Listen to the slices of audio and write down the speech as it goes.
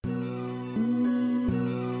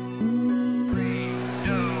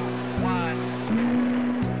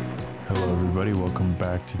welcome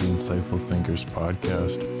back to the Insightful Thinkers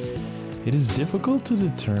podcast. It is difficult to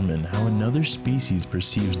determine how another species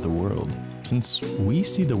perceives the world, since we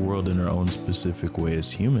see the world in our own specific way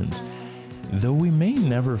as humans. Though we may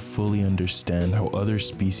never fully understand how other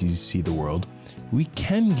species see the world, we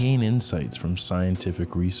can gain insights from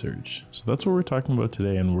scientific research. So that's what we're talking about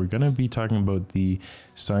today, and we're going to be talking about the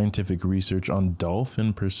scientific research on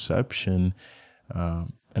dolphin perception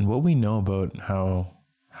and what we know about how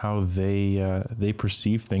they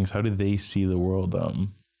perceive things. How do they see the world?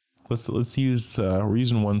 Let's use we're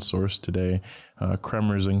using one source today,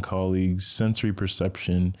 Kremers and colleagues, sensory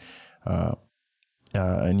perception,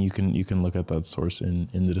 and you can look at that source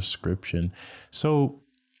in the description. So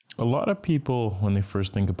a lot of people, when they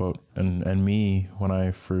first think about, and me, when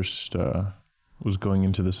I first was going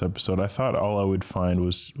into this episode, I thought all I would find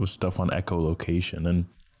was stuff on echolocation, and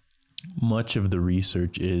much of the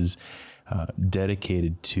research is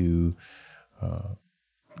dedicated to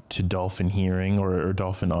dolphin hearing or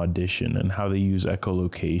dolphin audition and how they use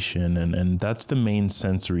echolocation, and that's the main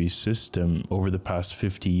sensory system over the past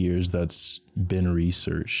 50 years that's been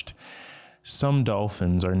researched. Some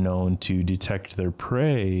dolphins are known to detect their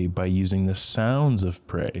prey by using the sounds of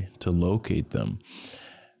prey to locate them.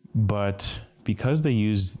 But because they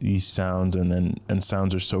use these sounds and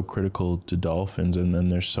sounds are so critical to dolphins, and then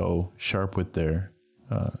they're so sharp with their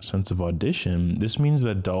sense of audition, this means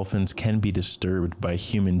that dolphins can be disturbed by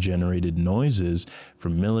human-generated noises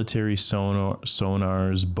from military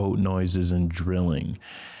sonars, boat noises, and drilling.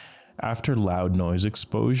 After loud noise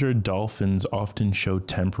exposure, dolphins often show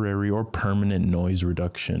temporary or permanent noise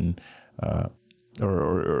reduction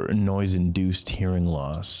or noise-induced hearing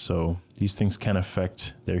loss. So these things can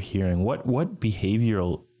affect their hearing. What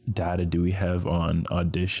behavioral data do we have on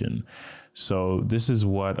audition? So this is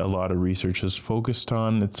what a lot of research is focused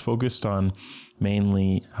on. It's focused on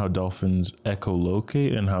mainly how dolphins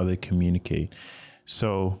echolocate and how they communicate.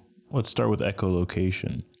 So let's start with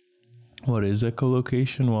echolocation. What is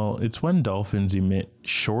echolocation? Well, it's when dolphins emit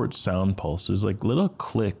short sound pulses, like little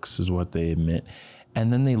clicks is what they emit,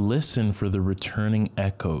 and then they listen for the returning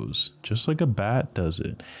echoes, just like a bat does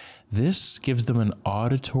it. This gives them an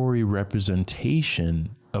auditory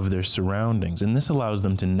representation of their surroundings, and this allows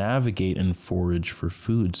them to navigate and forage for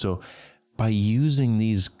food. So by using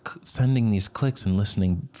sending these clicks and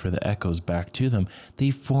listening for the echoes back to them, they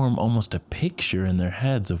form almost a picture in their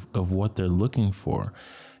heads of what they're looking for.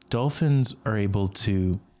 Dolphins are able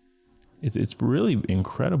to, it's really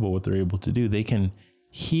incredible what they're able to do. They can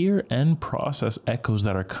hear and process echoes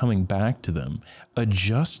that are coming back to them,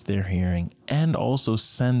 adjust their hearing, and also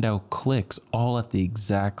send out clicks all at the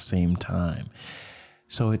exact same time.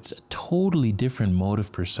 So it's a totally different mode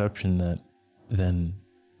of perception than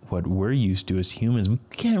what we're used to as humans. We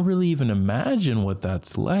can't really even imagine what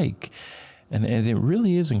that's like. And it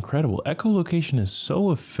really is incredible. Echolocation is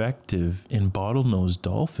so effective in bottlenose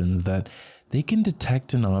dolphins that they can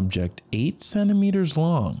detect an object 8 centimeters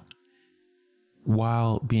long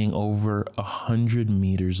while being over 100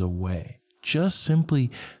 meters away, just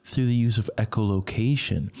simply through the use of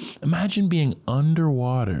echolocation. Imagine being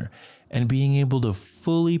underwater and being able to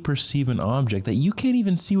fully perceive an object that you can't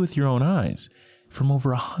even see with your own eyes from over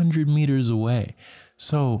 100 meters away.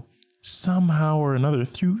 So somehow or another,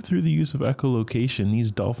 through the use of echolocation,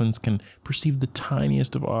 these dolphins can perceive the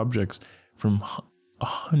tiniest of objects from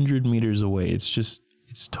 100 meters away. It's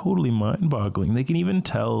totally mind-boggling. They can even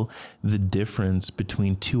tell the difference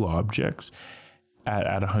between two objects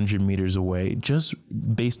at 100 meters away just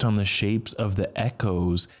based on the shapes of the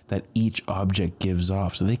echoes that each object gives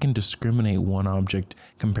off. So they can discriminate one object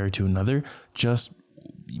compared to another just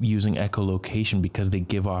using echolocation because they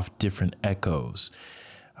give off different echoes.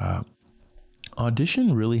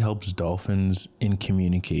 Audition really helps dolphins in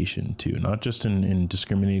communication too, not just in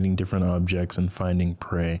discriminating different objects and finding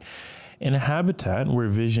prey. In a habitat where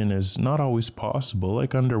vision is not always possible,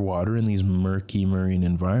 like underwater in these murky marine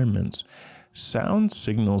environments, sound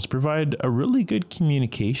signals provide a really good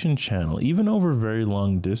communication channel, even over very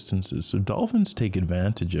long distances. So dolphins take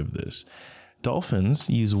advantage of this. Dolphins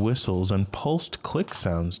use whistles and pulsed click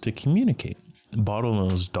sounds to communicate.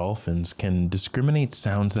 Bottlenose dolphins can discriminate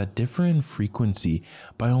sounds that differ in frequency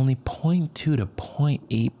by only 0.2 to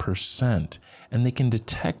 0.8%, and they can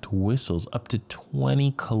detect whistles up to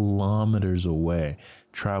 20 kilometers away.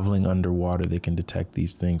 Traveling underwater, they can detect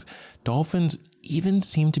these things. Dolphins even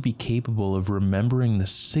seem to be capable of remembering the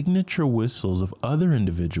signature whistles of other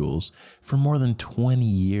individuals for more than 20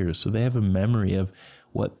 years. So they have a memory of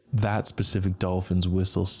what that specific dolphin's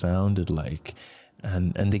whistle sounded like.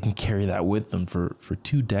 And they can carry that with them for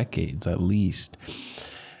 2 decades at least.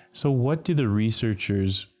 So what do the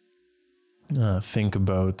researchers think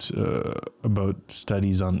about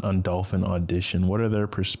studies on dolphin audition. What are their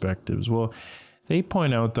perspectives? Well, they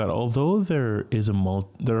point out that although there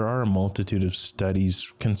are a multitude of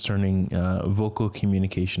studies concerning vocal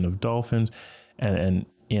communication of dolphins and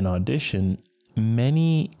in audition,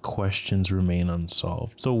 many questions remain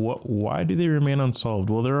unsolved. So why do they remain unsolved?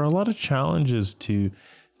 Well, there are a lot of challenges to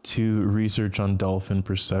research on dolphin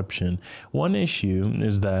perception. One issue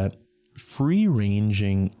is that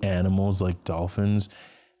free-ranging animals like dolphins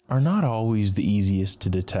are not always the easiest to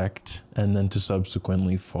detect and then to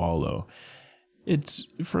subsequently follow. It's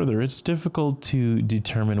difficult to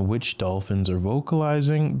determine which dolphins are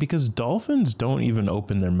vocalizing because dolphins don't even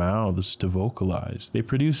open their mouths to vocalize. They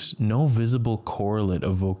produce no visible correlate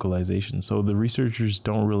of vocalization. So the researchers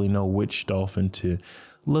don't really know which dolphin to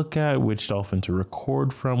look at, which dolphin to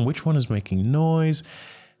record from, which one is making noise,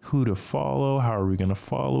 who to follow, how are we going to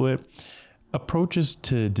follow it. Approaches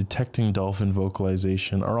to detecting dolphin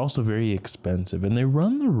vocalization are also very expensive, and they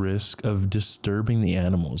run the risk of disturbing the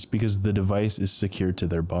animals because the device is secured to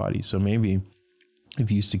their body. So maybe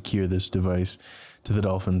if you secure this device to the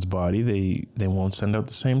dolphin's body, they won't send out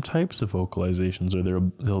the same types of vocalizations,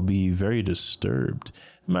 or they'll be very disturbed.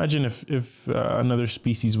 Imagine if another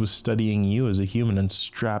species was studying you as a human and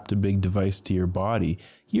strapped a big device to your body,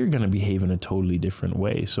 you're going to behave in a totally different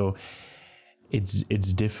way. So it's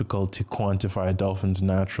difficult to quantify a dolphin's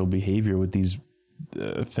natural behavior with these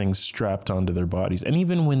things strapped onto their bodies. And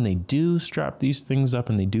even when they do strap these things up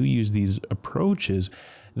and they do use these approaches,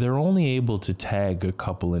 they're only able to tag a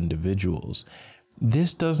couple individuals.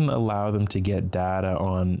 This doesn't allow them to get data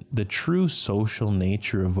on the true social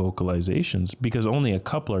nature of vocalizations because only a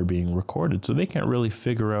couple are being recorded. So they can't really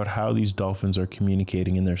figure out how these dolphins are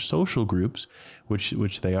communicating in their social groups,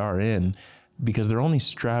 which they are in, because they're only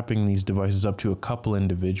strapping these devices up to a couple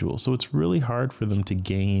individuals. So it's really hard for them to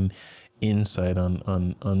gain insight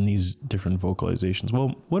on these different vocalizations.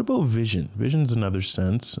 Well, what about vision? Vision's another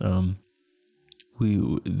sense.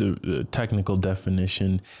 The technical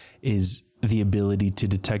definition is the ability to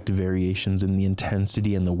detect variations in the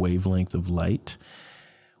intensity and the wavelength of light.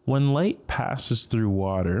 When light passes through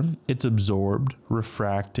water, it's absorbed,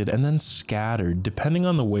 refracted, and then scattered depending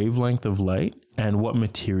on the wavelength of light and what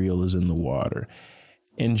material is in the water.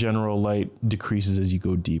 In general, light decreases as you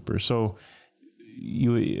go deeper. So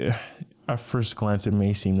at first glance, it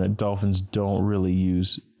may seem that dolphins don't really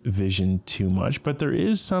use vision too much, but there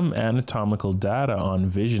is some anatomical data on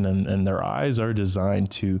vision, and their eyes are designed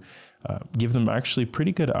to give them actually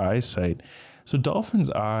pretty good eyesight. So dolphins'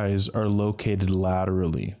 eyes are located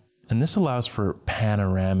laterally, and this allows for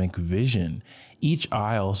panoramic vision. Each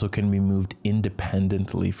eye also can be moved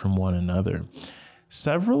independently from one another.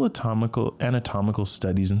 Several anatomical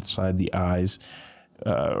studies inside the eyes,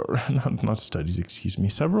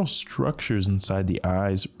 several structures inside the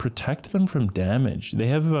eyes protect them from damage. They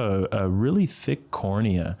have a really thick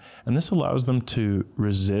cornea, and this allows them to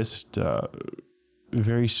resist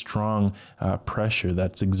very strong pressure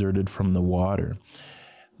that's exerted from the water.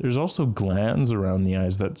 There's also glands around the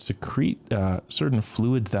eyes that secrete certain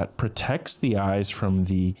fluids that protects the eyes from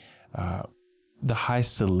the high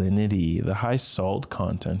salinity, the high salt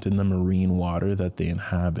content in the marine water that they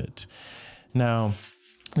inhabit. Now,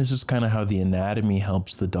 this is kind of how the anatomy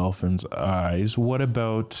helps the dolphin's eyes. What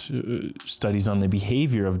about studies on the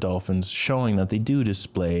behavior of dolphins showing that they do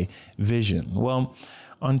display vision? Well,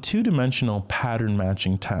 on two-dimensional pattern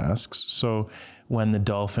matching tasks, so when the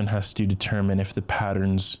dolphin has to determine if the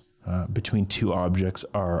patterns between two objects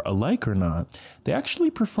are alike or not, they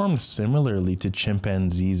actually perform similarly to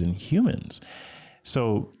chimpanzees and humans.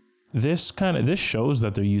 So this shows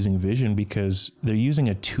that they're using vision because they're using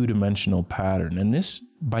a two-dimensional pattern. And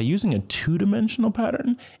by using a two-dimensional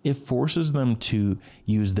pattern, it forces them to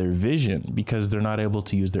use their vision because they're not able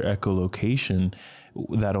to use their echolocation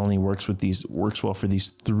that only works well for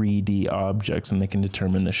these 3D objects, and they can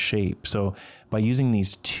determine the shape. So by using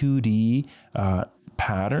these 2D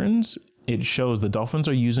patterns, it shows the dolphins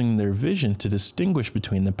are using their vision to distinguish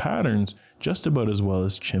between the patterns just about as well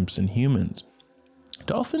as chimps and humans.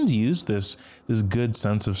 Dolphins use this good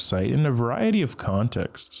sense of sight in a variety of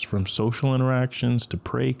contexts, from social interactions to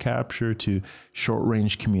prey capture to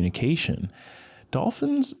short-range communication.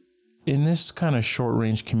 Dolphins, in this kind of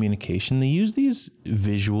short-range communication, they use these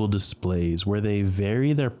visual displays where they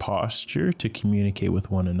vary their posture to communicate with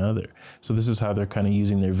one another. So this is how they're kind of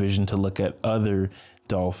using their vision to look at other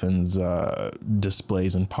dolphins'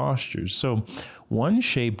 displays and postures. So one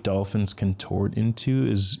shape dolphins contort into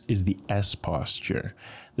is the S posture.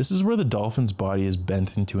 This is where the dolphin's body is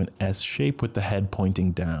bent into an S shape with the head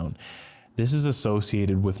pointing down. This is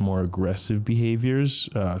associated with more aggressive behaviors,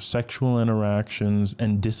 sexual interactions,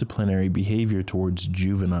 and disciplinary behavior towards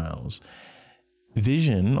juveniles.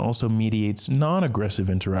 Vision also mediates non-aggressive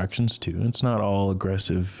interactions too. It's not all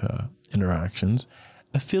aggressive interactions.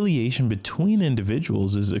 Affiliation between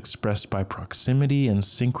individuals is expressed by proximity and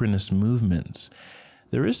synchronous movements.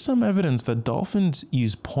 There is some evidence that dolphins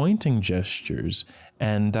use pointing gestures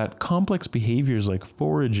and that complex behaviors like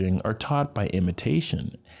foraging are taught by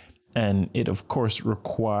imitation. And it, of course,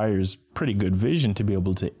 requires pretty good vision to be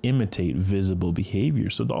able to imitate visible behavior.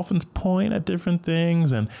 So dolphins point at different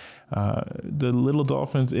things, and the little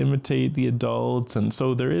dolphins imitate the adults. And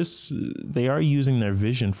so they are using their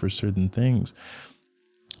vision for certain things.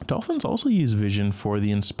 Dolphins also use vision for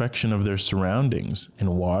the inspection of their surroundings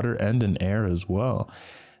in water and in air as well.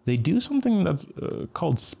 They do something that's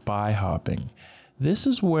called spy hopping. This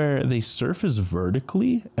is where they surface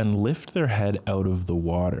vertically and lift their head out of the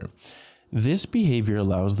water. This behavior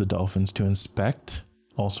allows the dolphins to inspect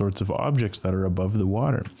all sorts of objects that are above the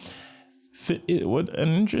water. What an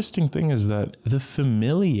interesting thing is that the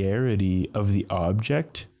familiarity of the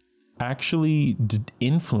object actually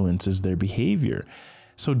influences their behavior.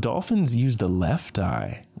 So dolphins use the left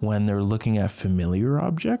eye when they're looking at familiar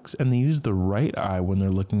objects, and they use the right eye when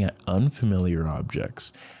they're looking at unfamiliar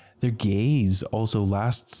objects. Their gaze also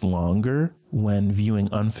lasts longer when viewing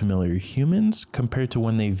unfamiliar humans compared to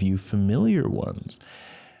when they view familiar ones.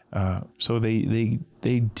 So they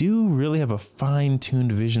do really have a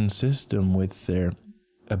fine-tuned vision system with their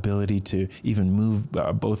ability to even move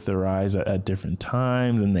both their eyes at different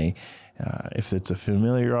times, and if it's a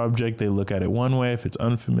familiar object, they look at it one way. If it's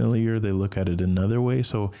unfamiliar, they look at it another way.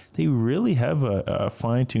 So they really have a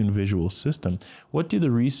fine-tuned visual system. What do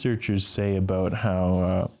the researchers say about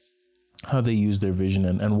how they use their vision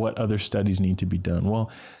and what other studies need to be done?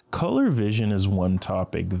 Well, color vision is one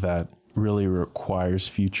topic that really requires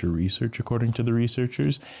future research, according to the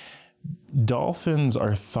researchers. Dolphins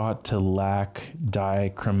are thought to lack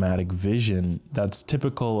dichromatic vision that's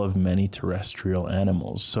typical of many terrestrial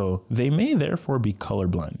animals, so they may therefore be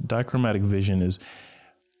colorblind. Dichromatic vision is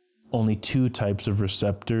only two types of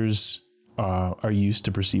receptors are used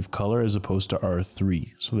to perceive color as opposed to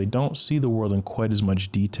R3, so they don't see the world in quite as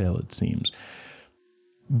much detail, it seems.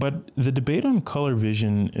 But the debate on color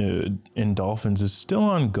vision in dolphins is still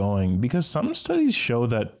ongoing because some studies show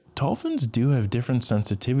that dolphins do have different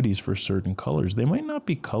sensitivities for certain colors. They might not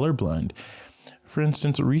be colorblind. For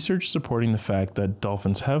instance, research supporting the fact that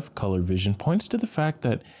dolphins have color vision points to the fact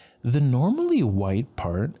that the normally white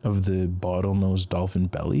part of the bottlenose dolphin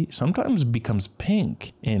belly sometimes becomes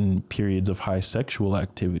pink in periods of high sexual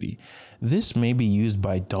activity. This may be used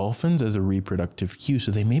by dolphins as a reproductive cue,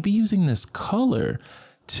 so they may be using this color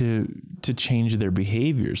to change their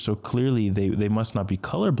behavior. So clearly they must not be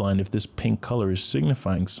colorblind if this pink color is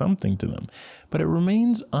signifying something to them. But it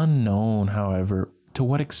remains unknown, however, to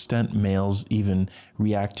what extent males even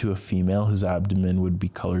react to a female whose abdomen would be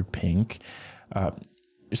colored pink.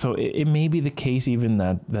 So it may be the case even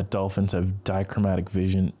that dolphins have dichromatic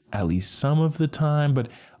vision at least some of the time, but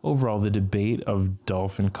overall the debate of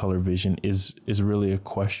dolphin color vision is really a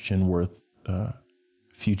question worth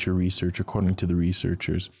future research, according to the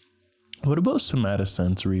researchers. What about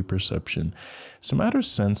somatosensory perception?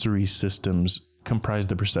 Somatosensory systems comprise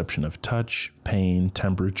the perception of touch, pain,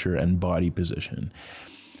 temperature, and body position.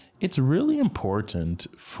 It's really important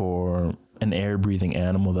for an air-breathing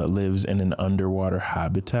animal that lives in an underwater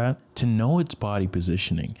habitat to know its body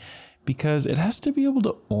positioning, because it has to be able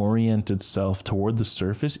to orient itself toward the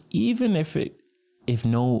surface, even if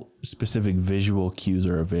no specific visual cues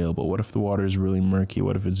are available. What if the water is really murky?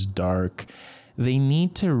 What if it's dark? They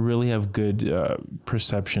need to really have good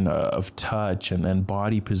perception of touch and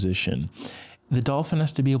body position. The dolphin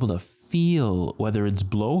has to be able to feel whether its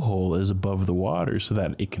blowhole is above the water so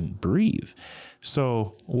that it can breathe.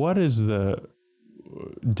 So what is the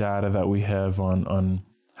data that we have on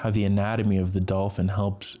how the anatomy of the dolphin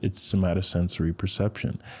helps its somatosensory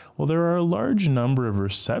perception? Well, there are a large number of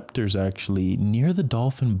receptors actually near the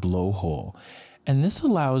dolphin blowhole, and this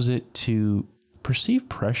allows it to perceive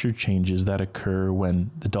pressure changes that occur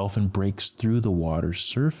when the dolphin breaks through the water's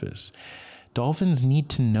surface. Dolphins need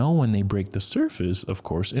to know when they break the surface, of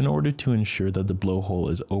course, in order to ensure that the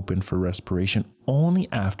blowhole is open for respiration only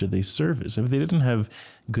after they surface. If they didn't have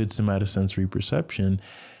good somatosensory perception,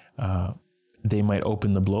 they might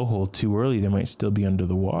open the blowhole too early. They might still be under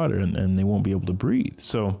the water and they won't be able to breathe.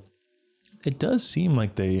 So it does seem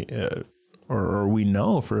like or we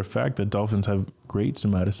know for a fact that dolphins have great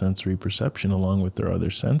somatosensory perception along with their other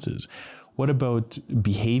senses. What about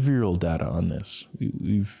behavioral data on this?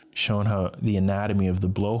 We've shown how the anatomy of the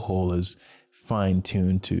blowhole is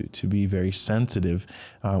fine-tuned to be very sensitive.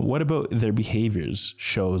 What about their behaviors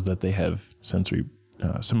shows that they have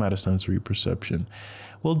somatosensory perception?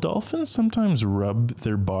 Well, dolphins sometimes rub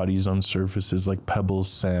their bodies on surfaces like pebbles,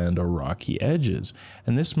 sand, or rocky edges.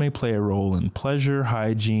 And this may play a role in pleasure,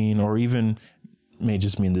 hygiene, or even may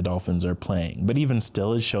just mean the dolphins are playing. But even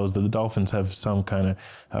still, it shows that the dolphins have some kind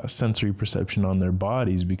of sensory perception on their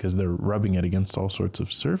bodies because they're rubbing it against all sorts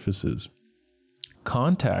of surfaces.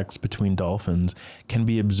 Contacts between dolphins can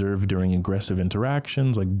be observed during aggressive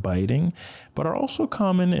interactions like biting, but are also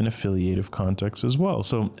common in affiliative contexts as well.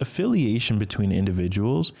 So affiliation between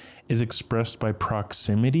individuals is expressed by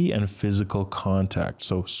proximity and physical contact.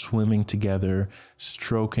 So swimming together,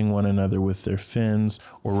 stroking one another with their fins,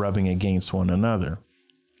 or rubbing against one another.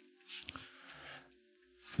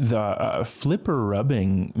 The flipper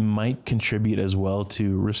rubbing might contribute as well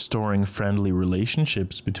to restoring friendly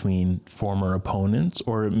relationships between former opponents,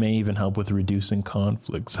 or it may even help with reducing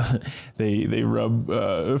conflicts. They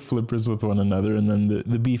rub flippers with one another, and then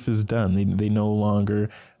the beef is done. They no longer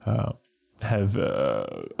have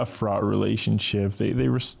a fraught relationship. They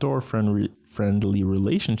restore friendly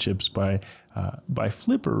relationships by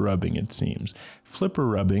flipper rubbing, it seems. Flipper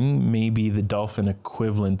rubbing may be the dolphin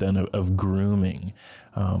equivalent then of grooming.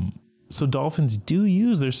 So dolphins do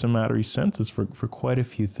use their somatory senses for quite a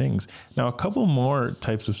few things. Now, a couple more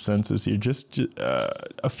types of senses here, just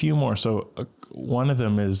a few more. So one of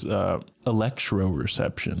them is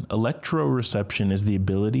electroreception. Electroreception is the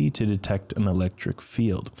ability to detect an electric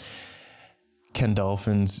field. Do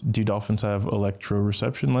dolphins have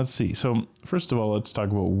electroreception? Let's see. So first of all, let's talk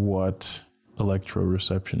about what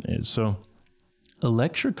electroreception is. So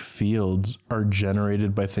electric fields are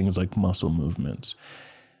generated by things like muscle movements.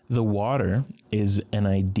 The water is an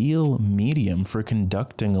ideal medium for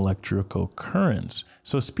conducting electrical currents.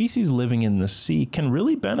 So species living in the sea can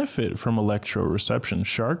really benefit from electroreception.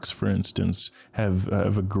 Sharks, for instance, have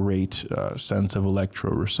a great sense of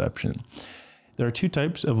electroreception. There are two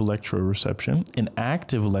types of electroreception. In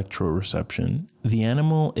active electroreception, the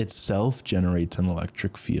animal itself generates an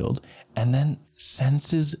electric field and then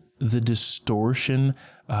senses the distortion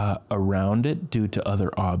around it due to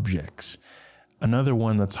other objects. Another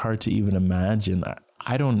one that's hard to even imagine.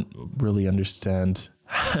 I don't really understand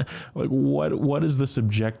like what is the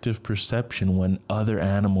subjective perception when other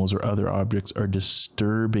animals or other objects are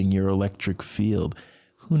disturbing your electric field?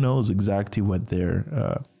 Who knows exactly what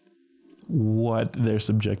their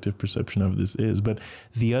subjective perception of this is. But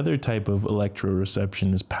the other type of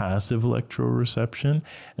electroreception is passive electroreception.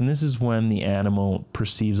 And this is when the animal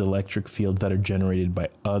perceives electric fields that are generated by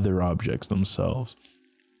other objects themselves.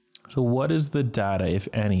 So what is the data, if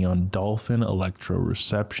any, on dolphin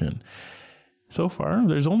electroreception? So far,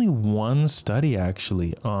 there's only one study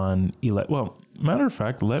actually on, matter of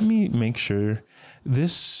fact, let me make sure.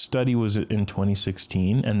 This study was in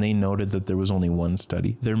 2016, and they noted that there was only one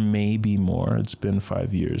study. There may be more. It's been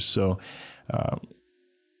 5 years. So,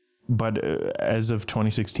 but as of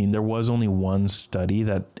 2016, there was only one study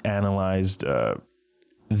that analyzed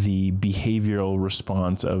the behavioral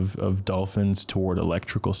response of dolphins toward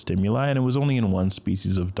electrical stimuli, and it was only in one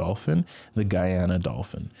species of dolphin, the Guyana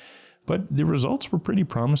dolphin. But the results were pretty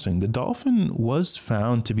promising. The dolphin was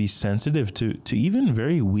found to be sensitive to even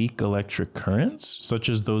very weak electric currents, such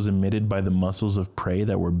as those emitted by the muscles of prey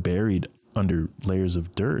that were buried under layers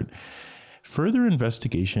of dirt. Further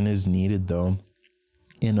investigation is needed, though,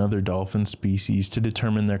 in other dolphin species to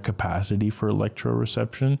determine their capacity for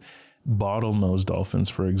electroreception. Bottlenose dolphins,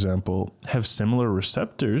 for example, have similar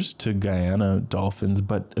receptors to Guyana dolphins,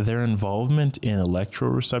 but their involvement in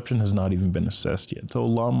electroreception has not even been assessed yet. So a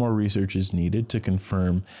lot more research is needed to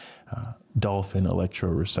confirm dolphin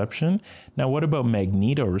electroreception. Now, what about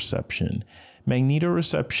magnetoreception?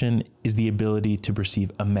 Magnetoreception is the ability to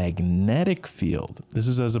perceive a magnetic field. This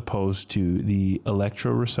is as opposed to the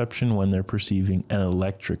electroreception when they're perceiving an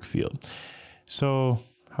electric field. So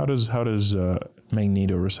how does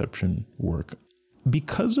magnetoreception work?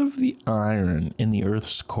 Because of the iron in the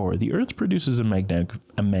Earth's core, the Earth produces a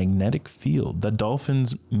magnetic field that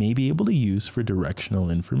dolphins may be able to use for directional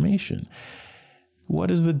information. What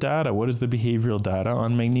is the data? What is the behavioral data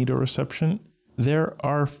on magnetoreception? There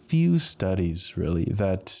are few studies, really,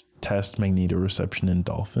 that test magnetoreception in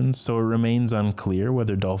dolphins, so it remains unclear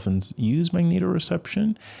whether dolphins use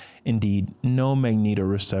magnetoreception. Indeed, no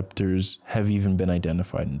magnetoreceptors have even been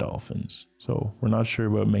identified in dolphins. So we're not sure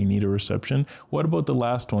about magnetoreception. What about the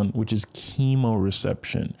last one, which is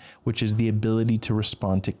chemoreception, which is the ability to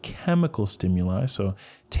respond to chemical stimuli? So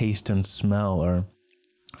taste and smell are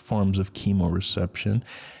forms of chemoreception.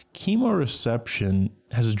 Chemoreception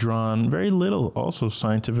has drawn very little also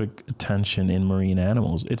scientific attention in marine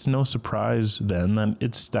animals. It's no surprise then that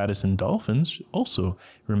its status in dolphins also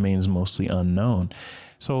remains mostly unknown.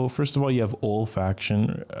 So first of all, you have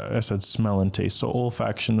olfaction. I said smell and taste. So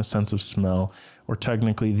olfaction, the sense of smell, or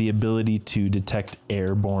technically the ability to detect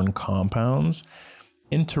airborne compounds.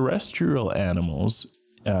 In terrestrial animals,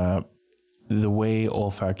 the way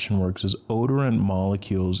olfaction works is odorant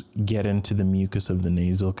molecules get into the mucus of the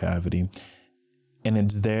nasal cavity, and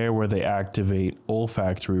it's there where they activate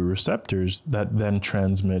olfactory receptors that then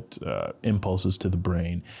transmit impulses to the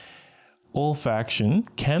brain. Olfaction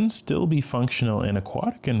can still be functional in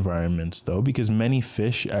aquatic environments, though, because many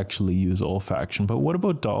fish actually use olfaction. But what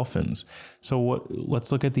about dolphins? So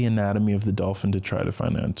let's look at the anatomy of the dolphin to try to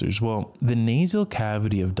find answers. Well, the nasal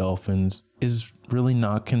cavity of dolphins is really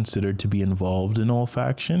not considered to be involved in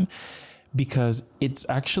olfaction because it's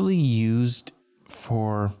actually used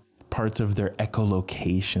for parts of their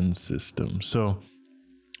echolocation system. So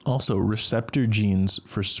also, receptor genes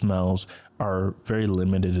for smells are very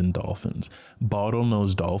limited in dolphins.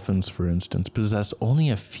 Bottlenose dolphins, for instance, possess only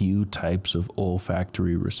a few types of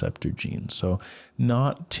olfactory receptor genes. So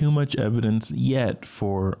not too much evidence yet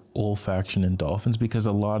for olfaction in dolphins because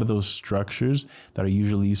a lot of those structures that are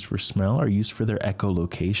usually used for smell are used for their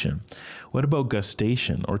echolocation. What about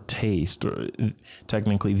gustation or taste, or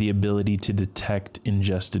technically the ability to detect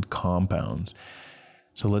ingested compounds?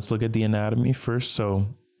 So let's look at the anatomy first. So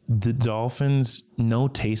the dolphins, no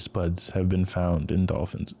taste buds have been found in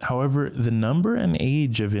dolphins. However, the number and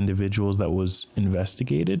age of individuals that was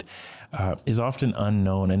investigated is often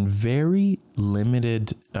unknown, and very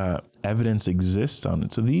limited evidence exists on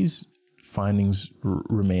it. So these findings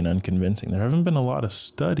remain unconvincing. There haven't been a lot of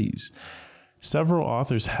studies. Several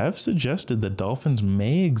authors have suggested that dolphins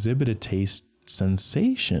may exhibit a taste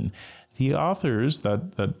sensation. The authors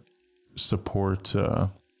that support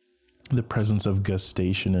the presence of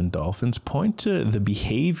gustation in dolphins point to the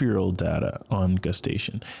behavioral data on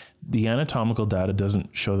gustation. The anatomical data doesn't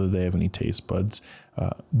show that they have any taste buds,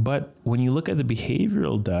 but when you look at the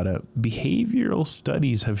behavioral data, behavioral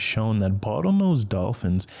studies have shown that bottlenose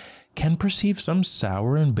dolphins can perceive some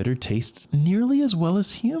sour and bitter tastes nearly as well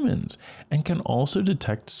as humans, and can also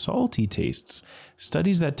detect salty tastes.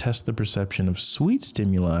 Studies that test the perception of sweet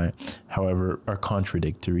stimuli, however, are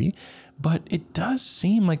contradictory, but it does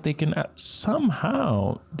seem like they can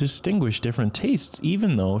somehow distinguish different tastes,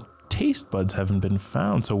 even though taste buds haven't been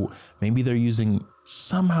found. So maybe they're using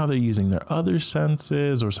their other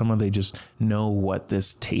senses, or somehow they just know what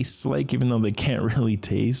this tastes like, even though they can't really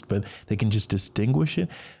taste, but they can just distinguish it.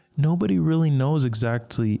 Nobody really knows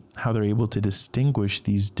exactly how they're able to distinguish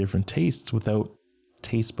these different tastes without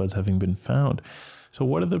taste buds having been found. So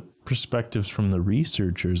what are the perspectives from the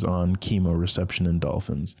researchers on chemoreception in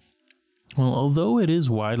dolphins? Well, although it is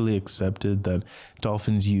widely accepted that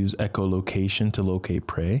dolphins use echolocation to locate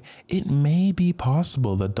prey, it may be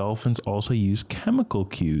possible that dolphins also use chemical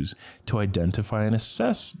cues to identify and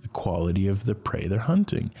assess the quality of the prey they're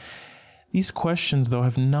hunting. These questions, though,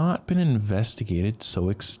 have not been investigated so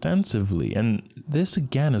extensively, and this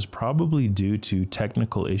again is probably due to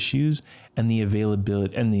technical issues and the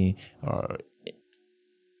availability and the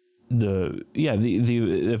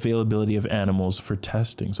availability of animals for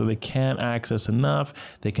testing. So they can't access enough.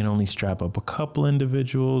 They can only strap up a couple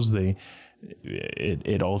individuals.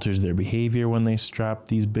 It alters their behavior when they strap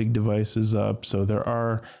these big devices up. So there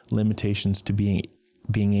are limitations to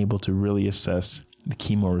being able to really assess the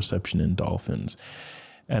chemoreception in dolphins.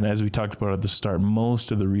 And as we talked about at the start,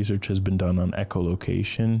 most of the research has been done on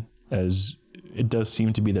echolocation, as it does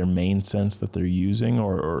seem to be their main sense that they're using,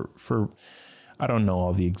 or for, I don't know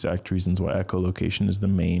all the exact reasons why echolocation is the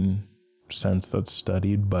main sense that's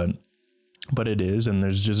studied, but it is, and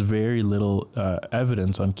there's just very little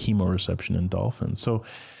evidence on chemoreception in dolphins. So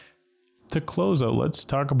to close out, let's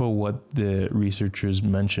talk about what the researchers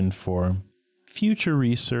mentioned for future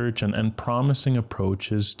research and promising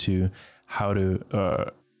approaches to how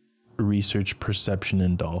to research perception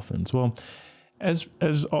in dolphins. Well, as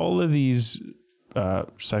all of these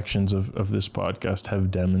sections of this podcast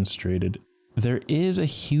have demonstrated, there is a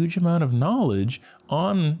huge amount of knowledge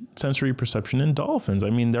on sensory perception in dolphins. I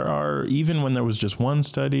mean, there are, even when there was just one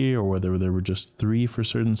study, or whether there were just 3 for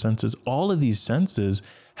certain senses, all of these senses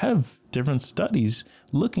have different studies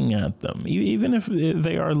looking at them, even if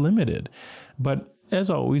they are limited. But as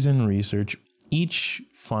always in research, each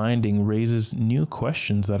finding raises new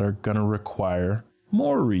questions that are going to require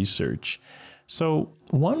more research. So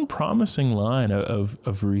one promising line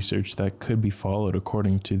of research that could be followed,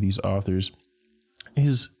 according to these authors,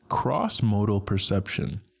 is cross-modal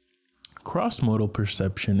perception. Cross-modal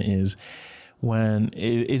perception is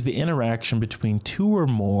the interaction between two or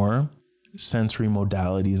more sensory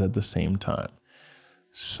modalities at the same time.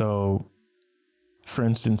 So, for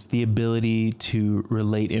instance, the ability to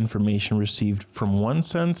relate information received from one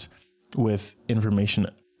sense with information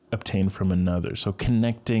obtained from another. So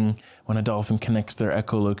connecting, when a dolphin connects their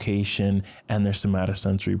echolocation and their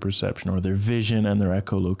somatosensory perception, or their vision and their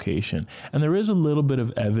echolocation. And there is a little bit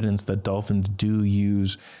of evidence that dolphins do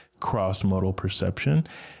use cross-modal perception.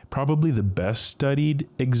 Probably the best studied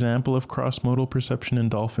example of cross-modal perception in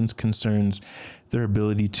dolphins concerns their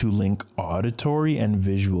ability to link auditory and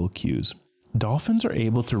visual cues. Dolphins are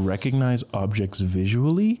able to recognize objects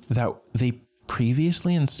visually that they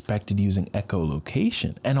previously inspected using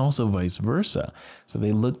echolocation, and also vice versa. So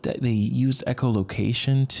they used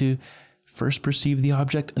echolocation to first perceive the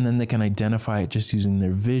object, and then they can identify it just using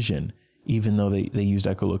their vision, even though they used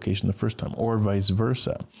echolocation the first time, or vice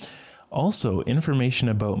versa. Also, information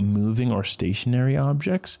about moving or stationary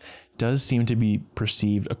objects does seem to be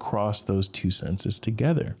perceived across those two senses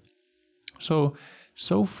together. So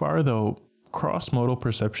far though, cross-modal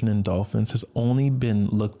perception in dolphins has only been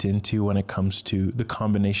looked into when it comes to the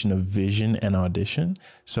combination of vision and audition.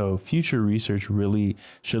 So future research really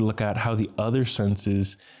should look at how the other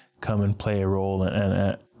senses come and play a role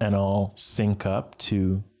and all sync up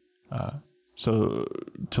to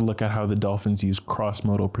look at how the dolphins use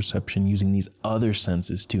cross-modal perception using these other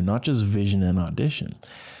senses too, not just vision and audition.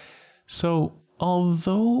 So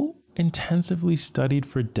although intensively studied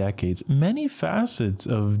for decades, many facets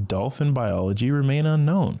of dolphin biology remain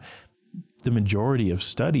unknown. The majority of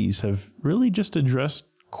studies have really just addressed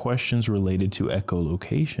questions related to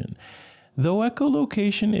echolocation. Though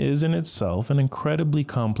echolocation is in itself an incredibly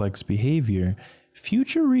complex behavior,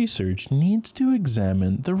 future research needs to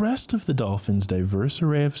examine the rest of the dolphin's diverse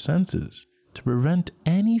array of senses to prevent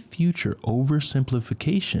any future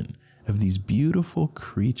oversimplification of these beautiful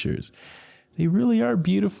creatures. They really are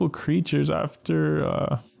beautiful creatures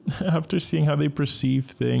after seeing how they perceive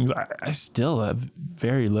things. I still have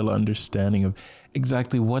very little understanding of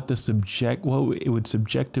exactly what it would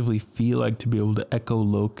subjectively feel like to be able to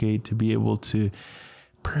echolocate, to be able to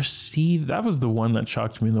perceive. That was the one that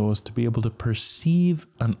shocked me the most, to be able to perceive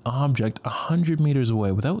an object 100 meters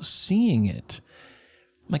away without seeing it.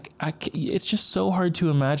 It's just so hard to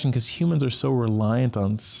imagine because humans are so reliant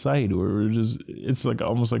on sight, or it's like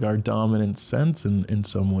almost like our dominant sense in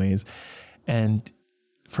some ways. And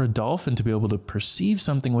for a dolphin to be able to perceive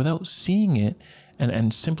something without seeing it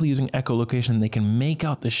and simply using echolocation, they can make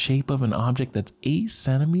out the shape of an object that's 8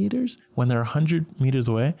 centimeters when they're 100 meters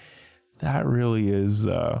away. That really is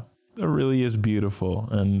beautiful,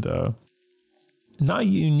 and not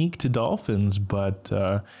unique to dolphins, but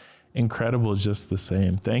incredible just the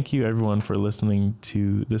same. Thank you everyone for listening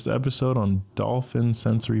to this episode on dolphin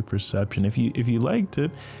sensory perception. If you liked it,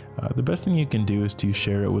 the best thing you can do is to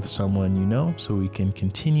share it with someone you know, so we can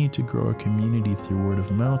continue to grow our community through word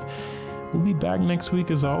of mouth. We'll be back next week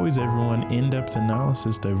as always, everyone. In-depth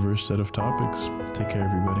analysis, diverse set of topics. Take care,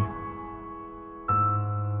 everybody.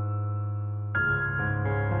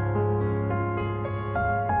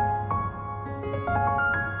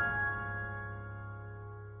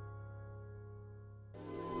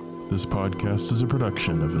 This podcast is a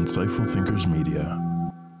production of Insightful Thinkers Media.